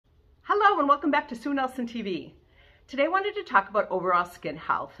Hello and welcome back to Sue Nelson TV. Today I wanted to talk about overall skin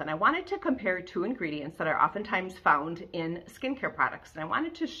health, and I wanted to compare two ingredients that are oftentimes found in skincare products. And I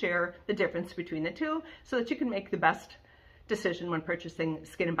wanted to share the difference between the two so that you can make the best decision when purchasing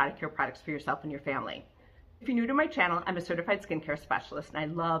skin and body care products for yourself and your family. If you're new to my channel, I'm a certified skincare specialist and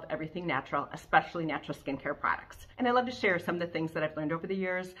I love everything natural, especially natural skincare products. And I love to share some of the things that I've learned over the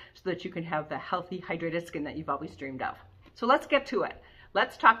years so that you can have the healthy, hydrated skin that you've always dreamed of. So let's get to it.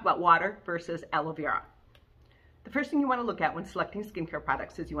 Let's talk about water versus aloe vera. The first thing you want to look at when selecting skincare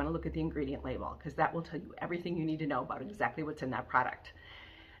products is you want to look at the ingredient label, because that will tell you everything you need to know about exactly what's in that product.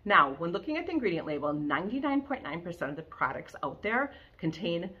 Now, when looking at the ingredient label, 99.9% of the products out there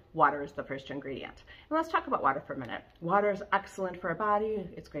contain water as the first ingredient. And let's talk about water for a minute. Water is excellent for our body.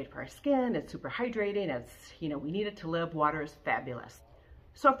 It's great for our skin. It's super hydrating. We need it to live. Water is fabulous.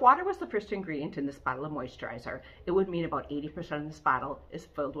 So if water was the first ingredient in this bottle of moisturizer, it would mean about 80% of this bottle is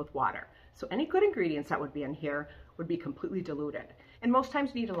filled with water. So any good ingredients that would be in here would be completely diluted. And most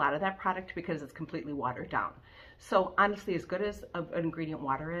times you need a lot of that product because it's completely watered down. So honestly, as good as an ingredient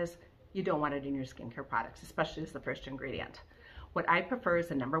water is, you don't want it in your skincare products, especially as the first ingredient. What I prefer as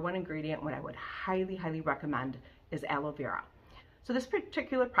the #1 ingredient, what I would highly, highly recommend is aloe vera. So this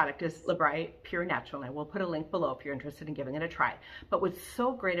particular product is Libre Pure Natural, and I will put a link below if you're interested in giving it a try. But what's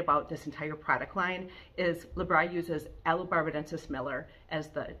so great about this entire product line is Libre uses aloe barbadensis miller as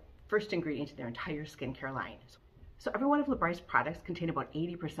the first ingredient in their entire skincare line. So every one of Libre's products contain about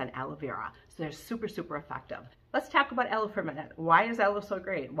 80% aloe vera, so they're super, super effective. Let's talk about aloe for a minute. Why is aloe so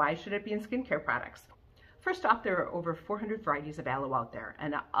great? Why should it be in skincare products? First off, there are over 400 varieties of aloe out there,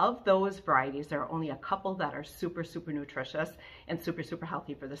 and of those varieties, there are only a couple that are super, super nutritious and super, super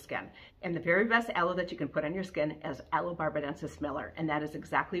healthy for the skin. And the very best aloe that you can put on your skin is aloe barbadensis miller, and that is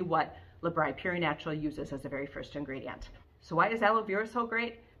exactly what Libre Pure Natural uses as the very first ingredient. So why is aloe vera so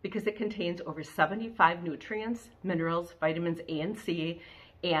great? Because it contains over 75 nutrients, minerals, vitamins A and C,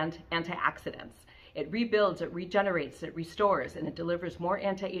 and antioxidants. It rebuilds, it regenerates, it restores, and it delivers more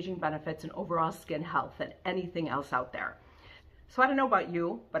anti-aging benefits and overall skin health than anything else out there. So I don't know about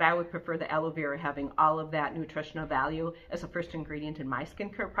you, but I would prefer the aloe vera having all of that nutritional value as a first ingredient in my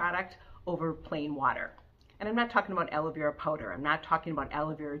skincare product over plain water. And I'm not talking about aloe vera powder. I'm not talking about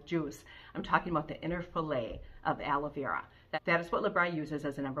aloe vera juice. I'm talking about the inner fillet of aloe vera. That is what Libre uses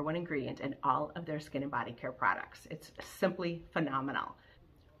as the #1 ingredient in all of their skin and body care products. It's simply phenomenal.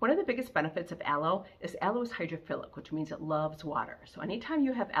 One of the biggest benefits of aloe is hydrophilic, which means it loves water. So anytime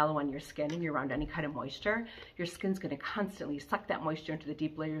you have aloe on your skin and you're around any kind of moisture, your skin's going to constantly suck that moisture into the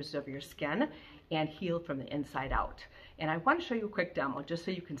deep layers of your skin and heal from the inside out. And I want to show you a quick demo just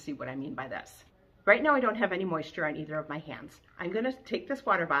so you can see what I mean by this. Right now I don't have any moisture on either of my hands. I'm going to take this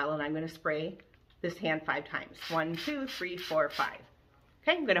water bottle and I'm going to spray this hand 5 times. 1, 2, 3, 4, 5.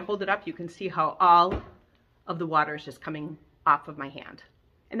 Okay, I'm going to hold it up. You can see how all of the water is just coming off of my hand.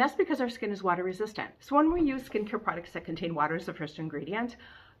 And that's because our skin is water resistant. So when we use skincare products that contain water as the first ingredient,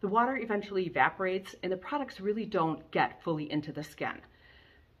 the water eventually evaporates and the products really don't get fully into the skin.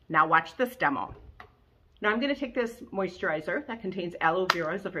 Now watch this demo. Now I'm going to take this moisturizer that contains aloe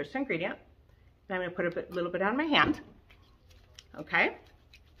vera as the first ingredient, and I'm going to put a little bit on my hand. Okay?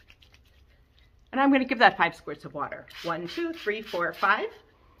 And I'm going to give that 5 squirts of water. 1, 2, 3, 4, 5.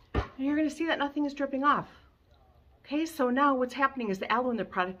 And you're going to see that nothing is dripping off. Okay, so now what's happening is the aloe in the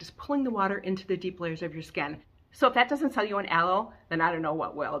product is pulling the water into the deep layers of your skin. So if that doesn't sell you on aloe, then I don't know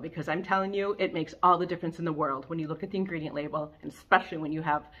what will, because I'm telling you, it makes all the difference in the world when you look at the ingredient label, and especially when you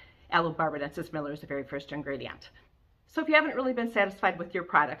have aloe barbadensis miller as the very first ingredient. So if you haven't really been satisfied with your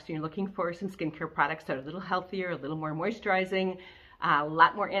products and you're looking for some skincare products that are a little healthier, a little more moisturizing, a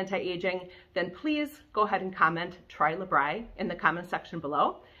lot more anti-aging, then please go ahead and comment "Try Libre" in the comment section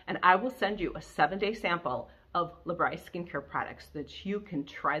below, and I will send you a 7-day sample of Libre skincare products so that you can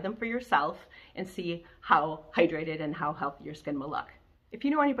try them for yourself and see how hydrated and how healthy your skin will look. If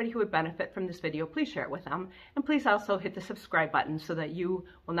you know anybody who would benefit from this video, please share it with them. And please also hit the subscribe button so that you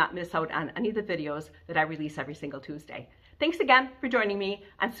will not miss out on any of the videos that I release every single Tuesday. Thanks again for joining me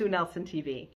on Sue Nelson TV.